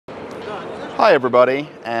Hi everybody,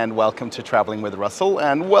 and welcome to Traveling with Russell,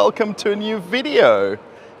 and welcome to a new video,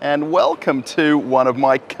 and welcome to one of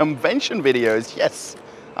my convention videos. Yes,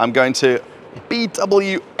 I'm going to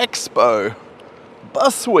BWExpo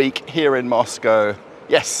Bus Week here in Moscow.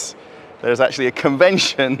 Yes, there's actually a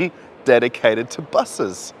convention dedicated to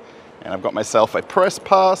buses, and I've got myself a press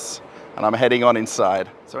pass, and I'm heading on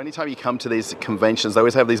inside. So anytime you come to these conventions, they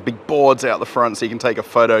always have these big boards out the front so you can take a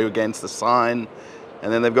photo against the sign.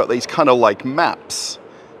 And then they've got these kind of like maps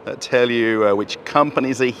that tell you which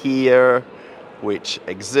companies are here, which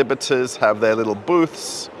exhibitors have their little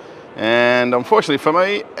booths. And unfortunately for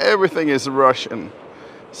me, everything is Russian.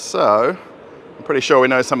 So I'm pretty sure we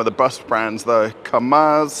know some of the bus brands though.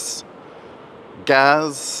 KAMAZ,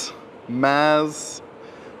 Gaz, Maz.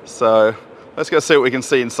 So let's go see what we can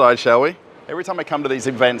see inside, shall we? Every time I come to these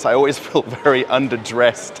events, I always feel very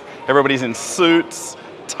underdressed. Everybody's in suits,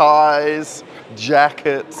 ties,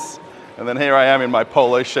 jackets, and then here I am in my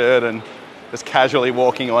polo shirt and just casually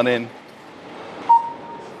walking on in.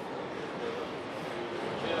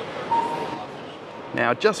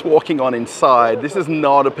 Now, just walking on inside, this is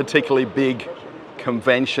not a particularly big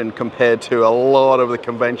convention compared to a lot of the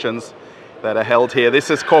conventions that are held here. This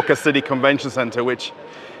is Caucus City Convention Center, which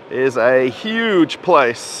is a huge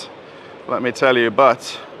place, let me tell you,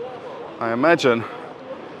 but I imagine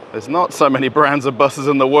there's not so many brands of buses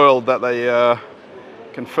in the world that they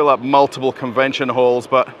can fill up multiple convention halls,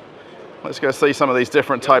 but let's go see some of these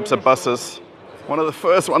different types of buses. One of the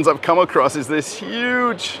first ones I've come across is this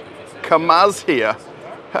huge KAMAZ here.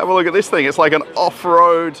 Have a look at this thing. It's like an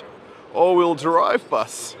off-road all-wheel drive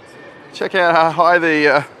bus. Check out how high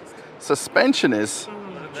the suspension is.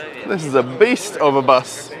 This is a beast of a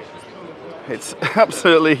bus. It's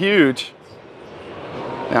absolutely huge.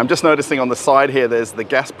 Now, I'm just noticing on the side here, there's the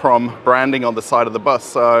Gazprom branding on the side of the bus.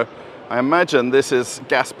 So I imagine this is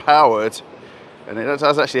gas powered, and it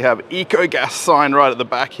does actually have EcoGas sign right at the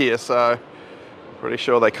back here. So I'm pretty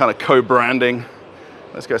sure they're kind of co-branding.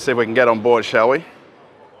 Let's go see if we can get on board, shall we?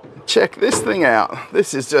 Check this thing out.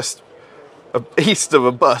 This is just a beast of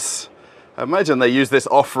a bus. I imagine they use this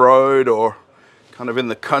off-road or kind of in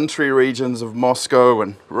the country regions of Moscow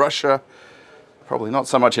and Russia. Probably not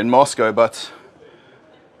so much in Moscow, but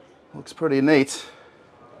looks pretty neat.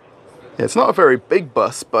 Yeah, it's not a very big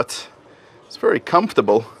bus, but it's very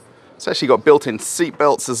comfortable. It's actually got built-in seat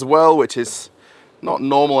belts as well, which is not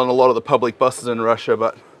normal in a lot of the public buses in Russia,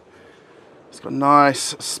 but it's got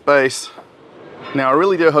nice space. Now, I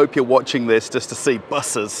really do hope you're watching this just to see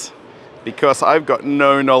buses, because I've got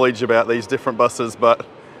no knowledge about these different buses, but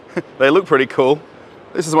they look pretty cool.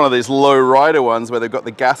 This is one of these low rider ones where they've got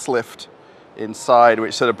the gas lift inside,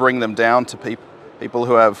 which sort of bring them down to people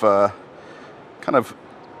who have kind of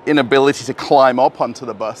inability to climb up onto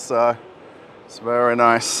the bus. So it's very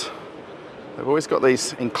nice. They've always got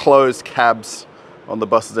these enclosed cabs on the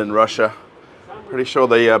buses in Russia. Pretty sure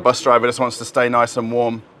the bus driver just wants to stay nice and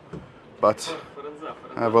warm. But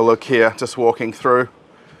have a look here, just walking through.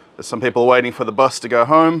 There's some people waiting for the bus to go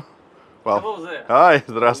home. Well, hi,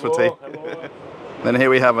 здравствуйте. Then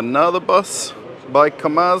here we have another bus by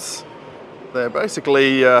KAMAZ. They're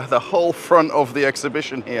basically the whole front of the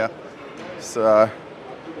exhibition here. So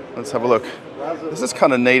let's have a look. This is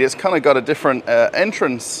kind of neat. It's kind of got a different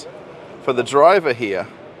entrance for the driver here.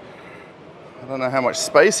 I don't know how much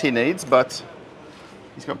space he needs, but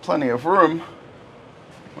he's got plenty of room.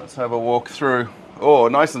 Let's have a walk through. Oh,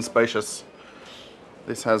 nice and spacious.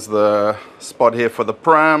 This has the spot here for the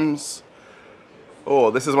prams.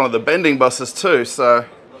 Oh, this is one of the bending buses too, so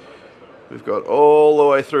we've got all the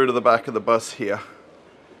way through to the back of the bus here.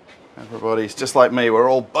 Everybody's just like me, we're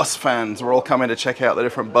all bus fans. We're all coming to check out the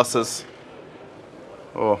different buses.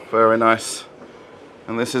 Oh, very nice.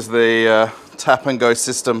 And this is the tap and go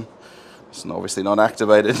system. It's obviously not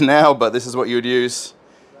activated now, but this is what you'd use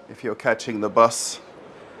if you're catching the bus.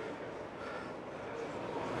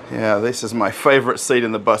 Yeah, this is my favorite seat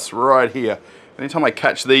in the bus right here. Anytime I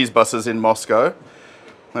catch these buses in Moscow,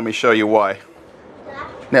 let me show you why.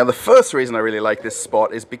 Now, the first reason I really like this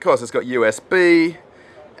spot is because it's got USB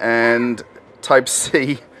and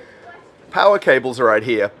Type-C power cables right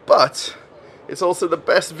here, but it's also the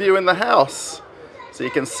best view in the house. So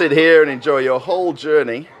you can sit here and enjoy your whole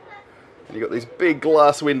journey. And you've got these big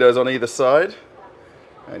glass windows on either side,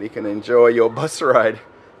 and you can enjoy your bus ride,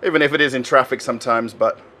 even if it is in traffic sometimes,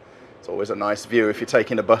 but it's always a nice view if you're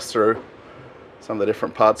taking a bus through some of the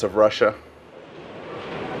different parts of Russia.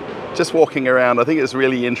 Just walking around, I think it's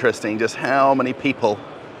really interesting just how many people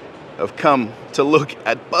have come to look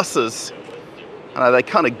at buses. And are they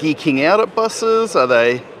kind of geeking out at buses? Are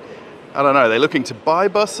they I don't know, they're looking to buy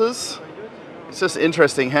buses. It's just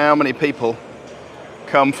interesting how many people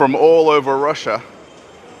come from all over Russia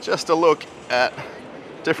just to look at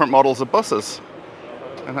different models of buses.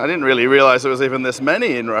 And I didn't really realize there was even this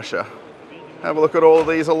many in Russia. Have a look at all of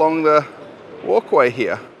these along the walkway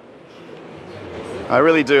here. I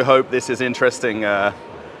really do hope this is interesting by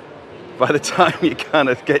the time you kind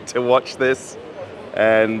of get to watch this,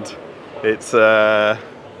 and it's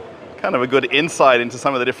kind of a good insight into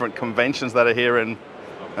some of the different conventions that are here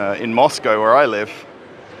in Moscow, where I live.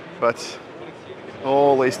 But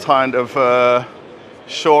all these kind of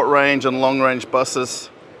short range and long range buses.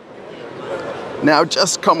 Now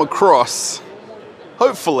just come across,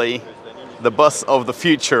 hopefully, the bus of the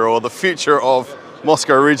future, or the future of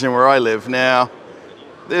Moscow region where I live. Now,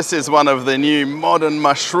 this is one of the new modern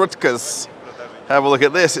marshrutkas. Have a look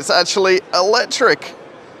at this. It's actually electric.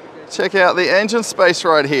 Check out the engine space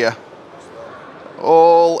right here.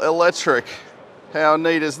 All electric. How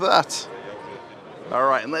neat is that? All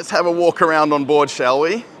right, and let's have a walk around on board, shall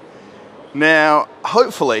we? Now,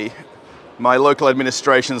 hopefully, my local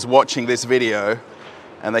administration's watching this video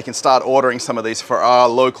and they can start ordering some of these for our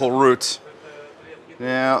local route.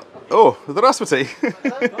 Now, oh, здравствуйте.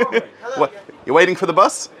 What, you're waiting for the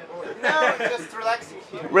bus? No, just relaxing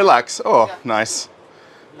here. Relax, oh, nice.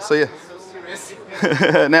 So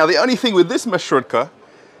yeah. Now, the only thing with this marshrutka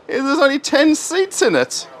is there's only 10 seats in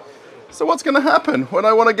it. So what's gonna happen when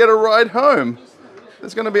I wanna get a ride home?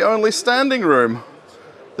 There's gonna be only standing room.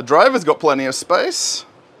 The driver's got plenty of space,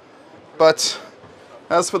 but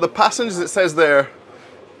as for the passengers, it says they're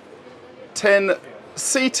 10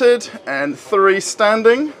 seated and 3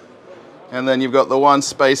 standing, and then you've got the one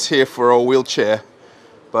space here for a wheelchair.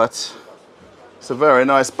 But it's a very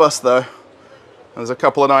nice bus though. There's a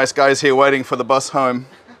couple of nice guys here waiting for the bus home.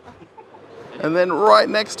 And then right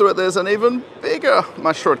next to it, there's an even bigger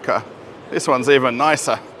marshrutka. This one's even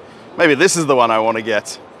nicer. Maybe this is the one I want to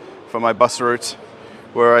get for my bus route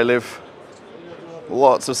where I live.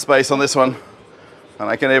 Lots of space on this one. And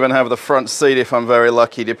I can even have the front seat if I'm very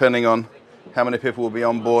lucky, depending on how many people will be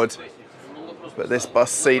on board. But this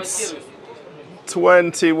bus seats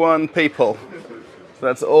 21 people.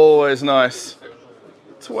 That's always nice.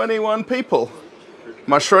 21 people.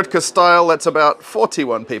 Marshrutka style, that's about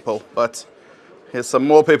 41 people. But here's some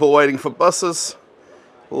more people waiting for buses.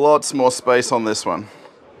 Lots more space on this one.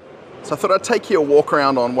 So I thought I'd take you a walk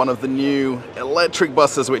around on one of the new electric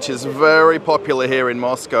buses, which is very popular here in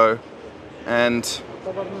Moscow. And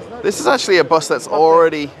this is actually a bus that's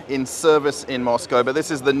already in service in Moscow, but this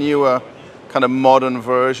is the newer kind of modern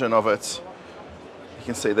version of it. You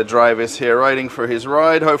can see the driver's here waiting for his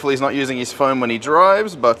ride. Hopefully he's not using his phone when he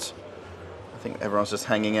drives, but I think everyone's just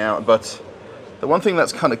hanging out. But the one thing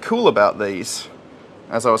that's kind of cool about these,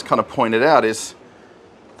 as I was kind of pointed out, is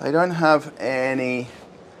they don't have any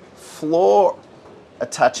floor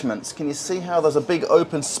attachments. Can you see how there's a big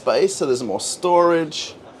open space, so there's more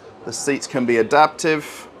storage? The seats can be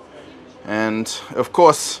adaptive, and of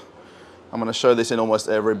course I'm going to show this in almost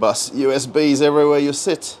every bus. USBs everywhere you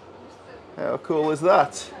sit. How cool is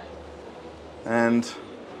that? And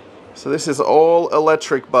so this is all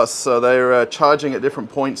electric bus, so they're charging at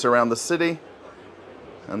different points around the city,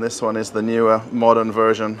 and this one is the newer modern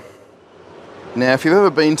version. Now, if you've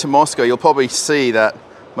ever been to Moscow, you'll probably see that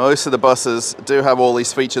most of the buses do have all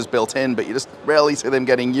these features built in, but you just rarely see them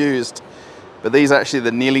getting used. But these are actually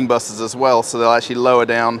the kneeling buses as well, so they'll actually lower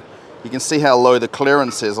down. You can see how low the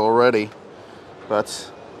clearance is already.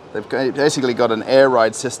 But they've basically got an air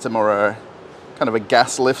ride system, or a kind of a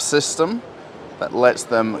gas lift system that lets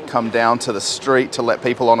them come down to the street to let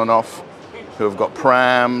people on and off who have got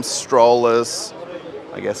prams, strollers,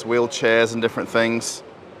 I guess wheelchairs and different things.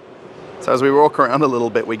 So as we walk around a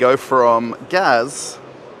little bit, we go from gas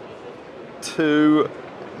to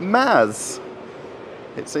Maz.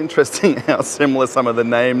 It's interesting how similar some of the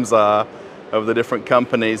names are of the different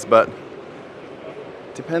companies, but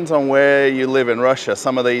it depends on where you live in Russia.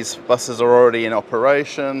 Some of these buses are already in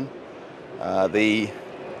operation. The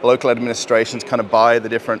local administrations kind of buy the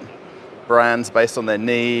different brands based on their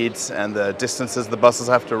needs and the distances the buses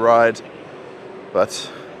have to ride.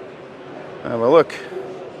 But have a look.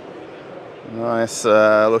 Nice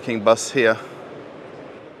looking bus here.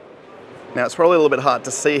 Now, it's probably a little bit hard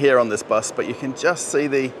to see here on this bus, but you can just see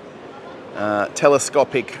the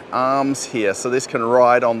telescopic arms here. So this can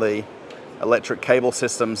ride on the electric cable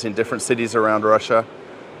systems in different cities around Russia,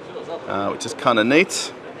 which is kind of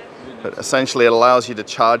neat. But essentially it allows you to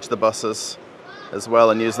charge the buses as well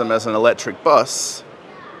and use them as an electric bus,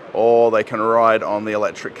 or they can ride on the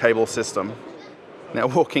electric cable system. Now,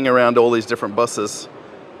 walking around all these different buses,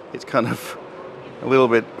 it's kind of a little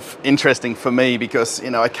bit interesting for me because,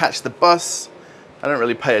 you know, I catch the bus, I don't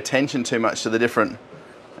really pay attention too much to the different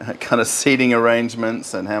kind of seating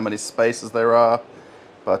arrangements and how many spaces there are,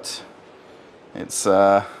 but it's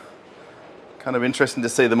kind of interesting to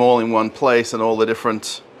see them all in one place and all the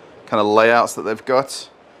different kind of layouts that they've got.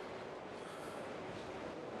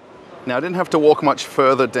 Now, I didn't have to walk much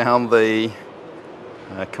further down the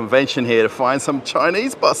convention here to find some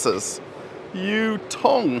Chinese buses.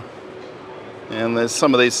 Yutong. And there's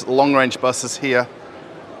some of these long-range buses here.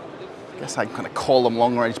 I guess I'm going to call them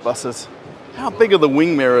long-range buses. How big are the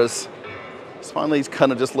wing mirrors? I find these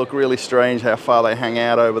kind of just look really strange how far they hang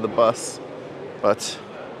out over the bus. But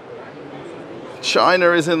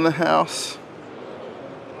China is in the house.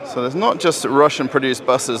 So there's not just Russian-produced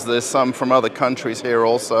buses, there's some from other countries here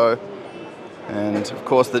also. And of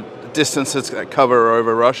course the distances that cover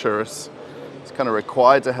over Russia, it's kind of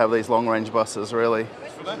required to have these long-range buses, really.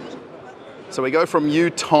 So we go from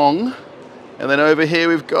Yutong, and then over here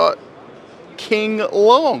we've got King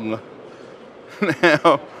Long.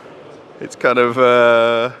 Now, it's kind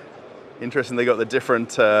of interesting they got the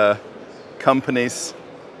different companies.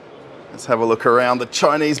 Let's have a look around the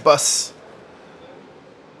Chinese bus.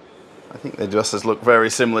 I think their buses look very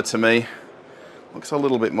similar to me. Looks a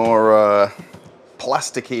little bit more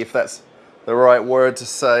plasticky, if that's the right word to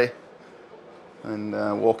say. And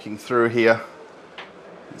walking through here,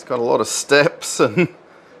 it's got a lot of steps and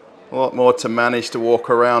a lot more to manage to walk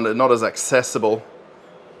around. It's not as accessible,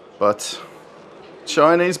 but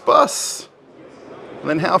Chinese bus. And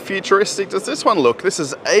then how futuristic does this one look? This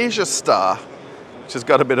is Asia Star, which has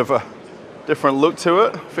got a bit of a different look to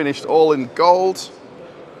it. Finished all in gold.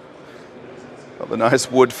 Got the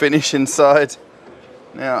nice wood finish inside.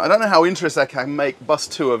 Now, I don't know how interesting I can make bus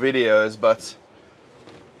tour videos, but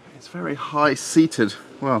it's very high seated.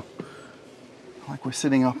 Well, like we're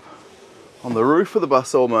sitting up on the roof of the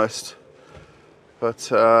bus almost.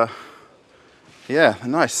 But yeah,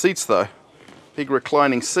 nice seats though. Big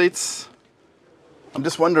reclining seats. I'm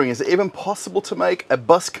just wondering, is it even possible to make a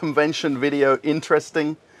bus convention video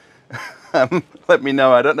interesting? Let me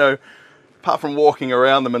know. I don't know. Apart from walking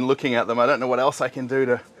around them and looking at them, I don't know what else I can do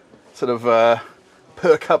to sort of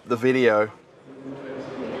perk up the video.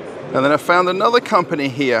 And then I found another company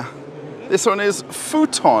here. This one is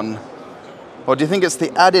Futon. Or do you think it's the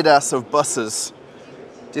Adidas of buses?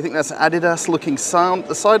 Do you think that's Adidas looking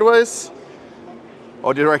sideways?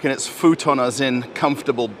 Or do you reckon it's futon as in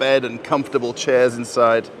comfortable bed and comfortable chairs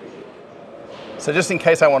inside? So just in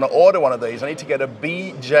case I want to order one of these, I need to get a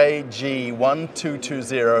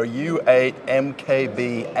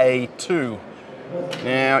BJG1220U8MKBA2.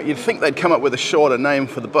 Now, you'd think they'd come up with a shorter name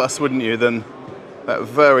for the bus, wouldn't you, than that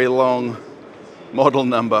very long model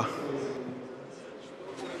number.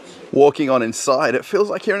 Walking on inside, it feels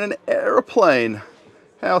like you're in an aeroplane.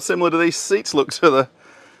 How similar do these seats look to the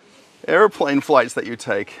airplane flights that you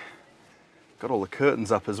take? Got all the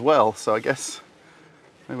curtains up as well, so I guess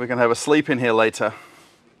maybe we're gonna have a sleep in here later.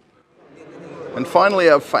 And finally,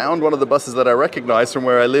 I've found one of the buses that I recognize from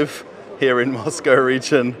where I live here in Moscow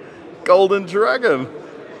region, Golden Dragon.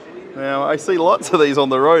 Now, I see lots of these on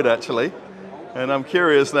the road actually, and I'm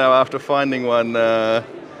curious now after finding one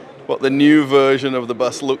what the new version of the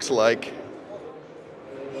bus looks like.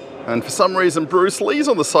 And for some reason, Bruce Lee's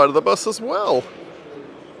on the side of the bus as well.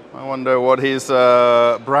 I wonder what his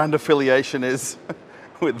brand affiliation is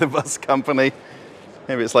with the bus company.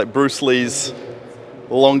 Maybe it's like Bruce Lee's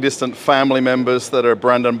long-distance family members that are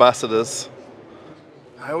brand ambassadors.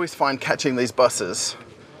 I always find catching these buses,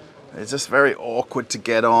 it's just very awkward to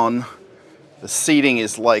get on. The seating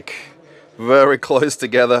is like very close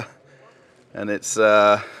together, and it's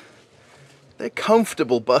they're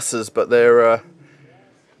comfortable buses, but they're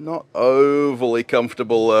not overly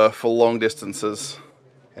comfortable for long distances.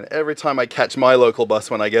 And every time I catch my local bus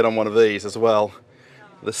when I get on one of these as well,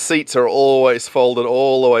 the seats are always folded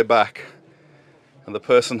all the way back. And the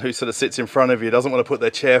person who sort of sits in front of you doesn't want to put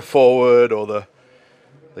their chair forward, or the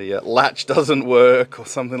latch doesn't work or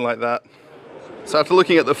something like that. So after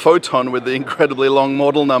looking at the Photon with the incredibly long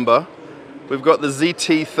model number, we've got the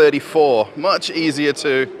ZT34. Much easier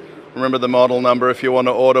to remember the model number if you want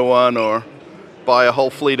to order one or buy a whole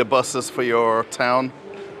fleet of buses for your town.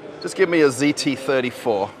 Just give me a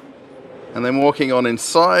ZT34. And then walking on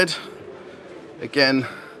inside, again,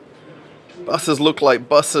 buses look like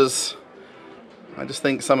buses. I just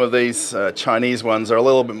think some of these Chinese ones are a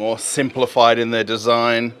little bit more simplified in their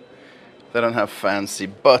design. They don't have fancy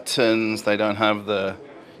buttons, they don't have the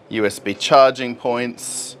USB charging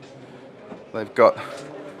points. They've got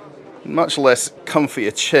much less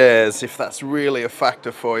comfier chairs, if that's really a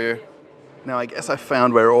factor for you. Now I guess I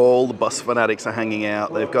found where all the bus fanatics are hanging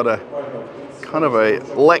out. They've got a kind of a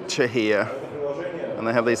lecture here And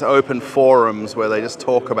they have these open forums where they just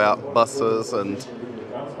talk about buses and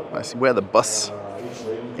I see where the bus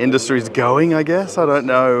industry is going, I guess. I don't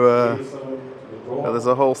know. But there's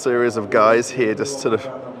a whole series of guys here just sort of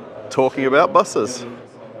talking about buses.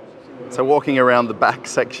 So walking around the back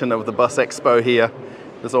section of the Bus Expo here,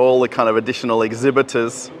 there's all the kind of additional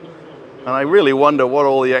exhibitors. And I really wonder what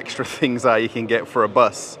all the extra things are you can get for a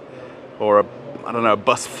bus or I don't know, a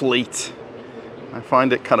bus fleet. I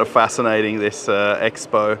find it kind of fascinating, this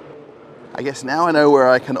expo. I guess now I know where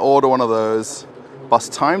I can order one of those bus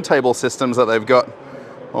timetable systems that they've got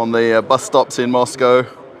on the bus stops in Moscow.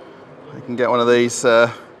 I can get one of these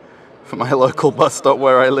for my local bus stop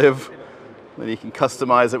where I live. Then you can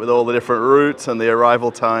customize it with all the different routes and the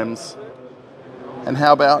arrival times. And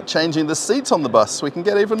how about changing the seats on the bus? We can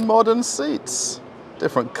get even modern seats.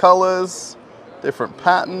 Different colors, different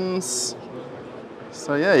patterns.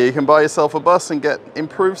 So yeah, you can buy yourself a bus and get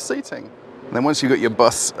improved seating. And then once you've got your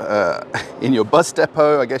bus in your bus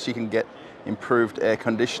depot, I guess you can get improved air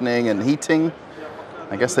conditioning and heating.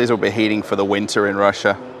 I guess these will be heating for the winter in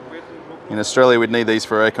Russia. In Australia, we'd need these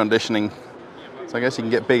for air conditioning. So I guess you can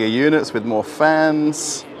get bigger units with more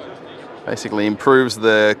fans. Basically improves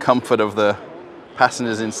the comfort of the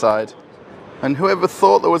passengers inside. And whoever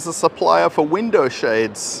thought there was a supplier for window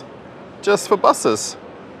shades just for buses?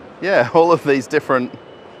 Yeah, all of these different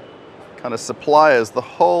kind of suppliers the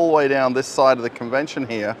whole way down this side of the convention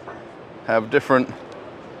here have different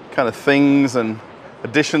kind of things and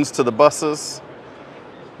additions to the buses.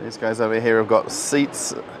 These guys over here have got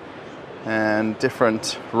seats and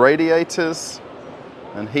different radiators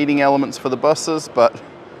and heating elements for the buses, but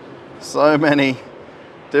so many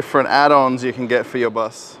different add-ons you can get for your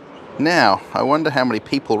bus. Now, I wonder how many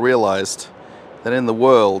people realized that in the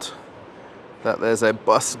world that there's a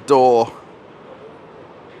bus door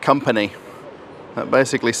company that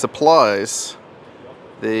basically supplies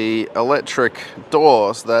the electric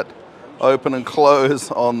doors that open and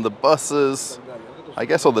close on the buses, I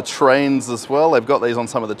guess, or the trains as well. They've got these on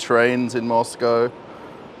some of the trains in Moscow.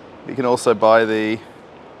 You can also buy the,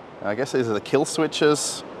 I guess these are the kill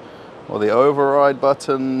switches or the override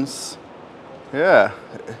buttons. Yeah,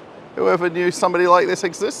 whoever knew somebody like this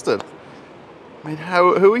existed? I mean,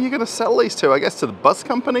 who are you going to sell these to? I guess to the bus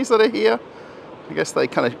companies that are here. I guess they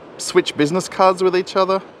kind of switch business cards with each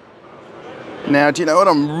other. Now, do you know what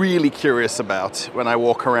I'm really curious about when I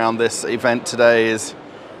walk around this event today is,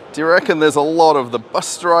 do you reckon there's a lot of the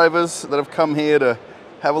bus drivers that have come here to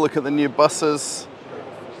have a look at the new buses?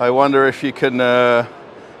 I wonder if you can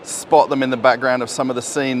spot them in the background of some of the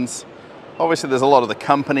scenes. Obviously, there's a lot of the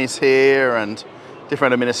companies here and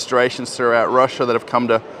different administrations throughout Russia that have come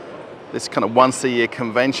to this kind of once-a-year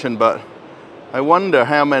convention, but I wonder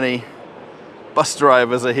how many bus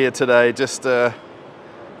drivers are here today just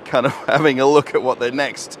kind of having a look at what their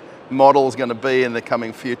next model is going to be in the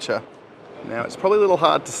coming future. Now, it's probably a little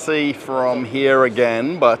hard to see from here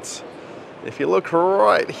again, but if you look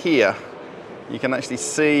right here, you can actually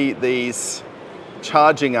see these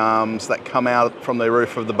charging arms that come out from the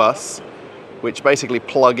roof of the bus, which basically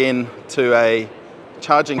plug in to a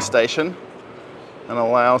charging station and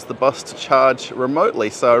allows the bus to charge remotely.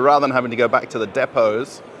 So rather than having to go back to the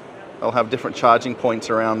depots, they'll have different charging points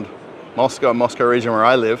around Moscow region where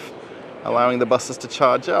I live, allowing the buses to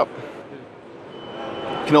charge up.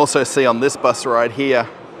 You can also see on this bus right here,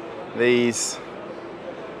 these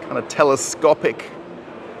kind of telescopic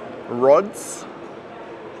rods.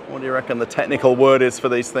 What do you reckon the technical word is for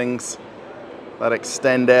these things that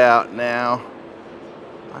extend out now?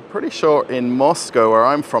 I'm pretty sure in Moscow, where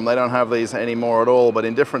I'm from, they don't have these anymore at all, but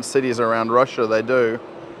in different cities around Russia, they do.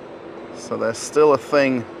 So there's still a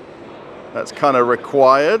thing that's kind of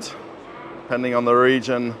required, depending on the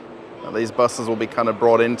region that these buses will be kind of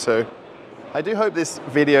brought into. I do hope this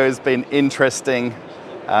video has been interesting.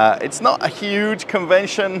 It's not a huge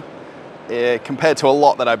convention compared to a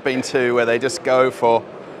lot that I've been to where they just go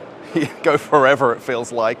forever, it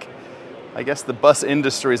feels like. I guess the bus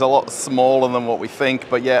industry is a lot smaller than what we think,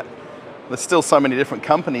 but yet there's still so many different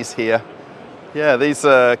companies here. Yeah, these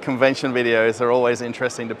convention videos are always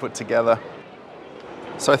interesting to put together.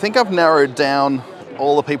 So I think I've narrowed down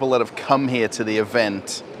all the people that have come here to the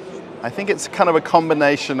event. I think it's kind of a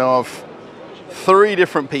combination of 3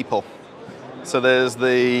 different people. So there's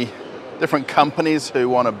the different companies who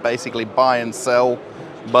want to basically buy and sell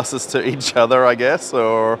buses to each other, I guess,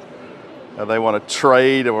 or they want to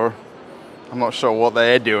trade, or I'm not sure what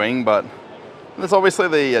they're doing, but there's obviously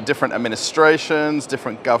the different administrations,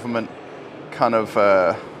 different government kind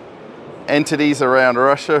of entities around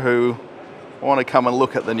Russia who want to come and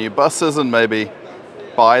look at the new buses and maybe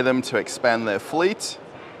buy them to expand their fleet.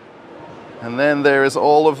 And then there is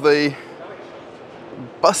all of the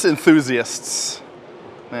bus enthusiasts.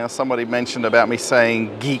 Now, somebody mentioned about me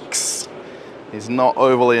saying geeks is not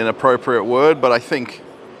overly an appropriate word, but I think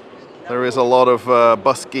there is a lot of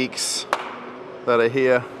bus geeks that are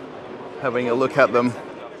here having a look at them.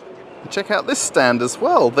 Check out this stand as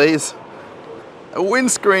well. There's a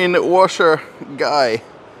windscreen washer guy.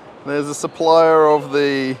 There's a supplier of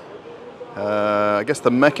the, I guess the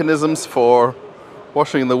mechanisms for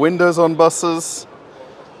washing the windows on buses,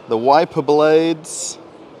 the wiper blades.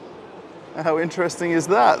 How interesting is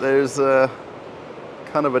that? There's a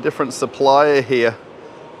kind of a different supplier here.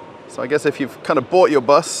 So I guess if you've kind of bought your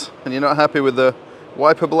bus and you're not happy with the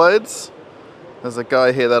wiper blades, there's a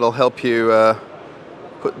guy here that'll help you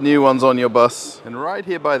put new ones on your bus. And right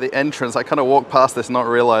here by the entrance, I kind of walked past this not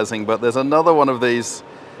realizing, but there's another one of these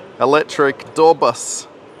electric door bus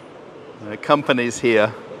companies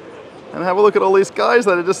here. And have a look at all these guys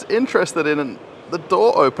that are just interested in the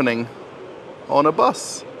door opening on a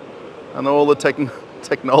bus and all the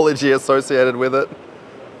technology associated with it.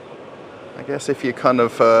 I guess if you're kind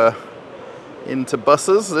of into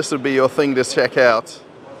buses, this would be your thing to check out.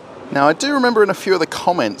 Now, I do remember in a few of the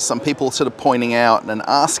comments, some people sort of pointing out and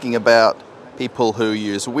asking about people who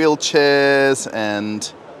use wheelchairs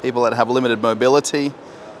and people that have limited mobility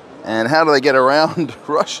and how do they get around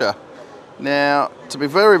Russia. Now, to be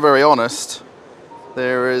very, very honest,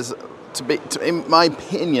 there is, in my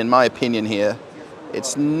opinion here,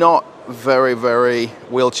 it's not very, very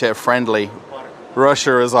wheelchair friendly,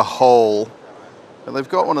 Russia as a whole. But they've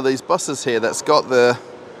got one of these buses here that's got the,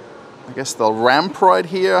 I guess the ramp right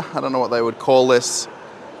here. I don't know what they would call this.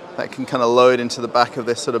 That can kind of load into the back of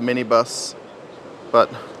this sort of minibus. But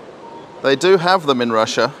they do have them in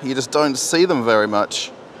Russia. You just don't see them very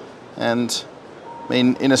much. And I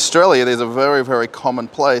mean, in Australia, these are very, very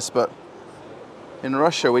commonplace, but in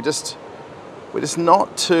Russia, we're just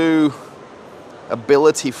not too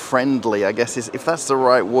ability friendly, I guess, if that's the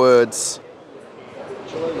right words.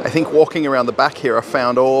 I think walking around the back here, I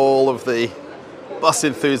found all of the bus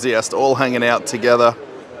enthusiasts all hanging out together.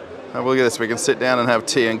 Have a look at this. We can sit down and have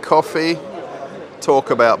tea and coffee,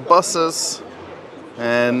 talk about buses,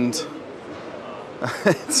 and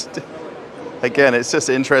again, it's just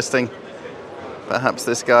interesting. Perhaps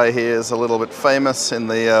this guy here is a little bit famous in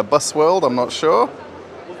the bus world, I'm not sure.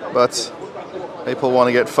 But people want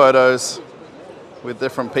to get photos with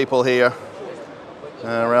different people here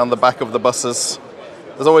around the back of the buses.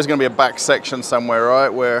 There's always going to be a back section somewhere, right,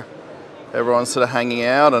 where everyone's sort of hanging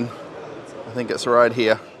out, and I think it's right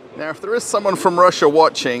here. Now, if there is someone from Russia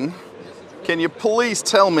watching, can you please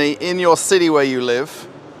tell me, in your city where you live,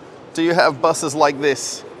 do you have buses like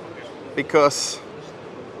this? Because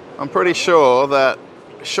I'm pretty sure that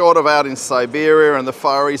short of out in Siberia and the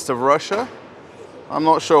far east of Russia, I'm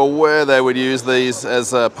not sure where they would use these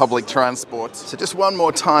as public transport. So just one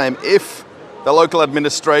more time, if the local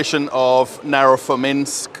administration of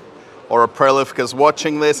Narofominsk or Aprelivka is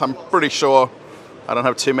watching this, I'm pretty sure I don't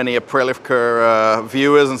have too many Aprelivka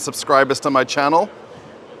viewers and subscribers to my channel.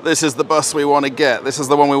 This is the bus we want to get. This is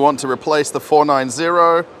the one we want to replace the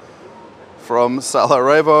 490 from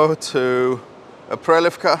Sarajevo to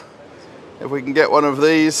Aprelivka. If we can get one of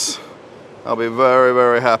these, I'll be very,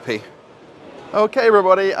 very happy. Okay,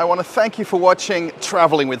 everybody, I want to thank you for watching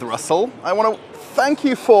Traveling with Russell. I want to thank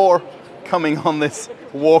you for coming on this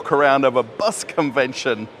walk around of a bus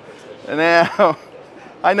convention. Now,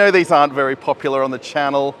 I know these aren't very popular on the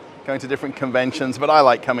channel, going to different conventions, but I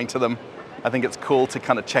like coming to them. I think it's cool to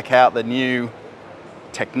kind of check out the new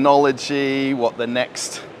technology, what the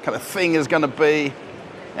next kind of thing is going to be.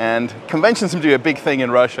 And conventions seem to be a big thing in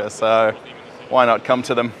Russia, so why not come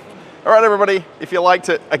to them? All right, everybody, if you liked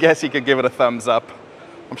it, I guess you could give it a thumbs up.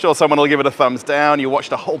 I'm sure someone will give it a thumbs down. You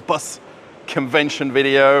watched a whole bus convention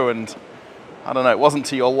video and I don't know, it wasn't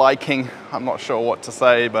to your liking. I'm not sure what to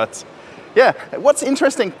say, but yeah. What's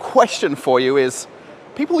interesting question for you is,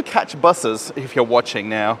 people who catch buses, if you're watching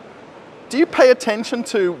now, do you pay attention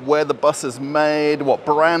to where the bus is made, what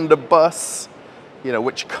brand of bus, you know,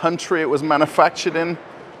 which country it was manufactured in?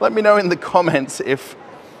 Let me know in the comments if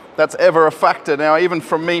that's ever a factor. Now, even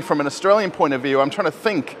from me, from an Australian point of view, I'm trying to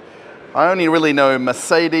think. I only really know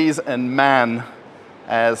Mercedes and MAN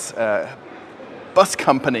as bus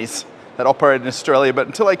companies that operate in Australia, but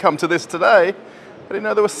until I come to this today, I didn't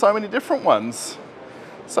know there were so many different ones.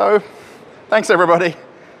 So, thanks everybody.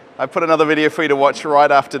 I put another video for you to watch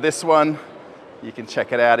right after this one. You can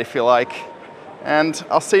check it out if you like. And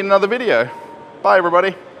I'll see you in another video. Bye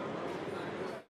everybody.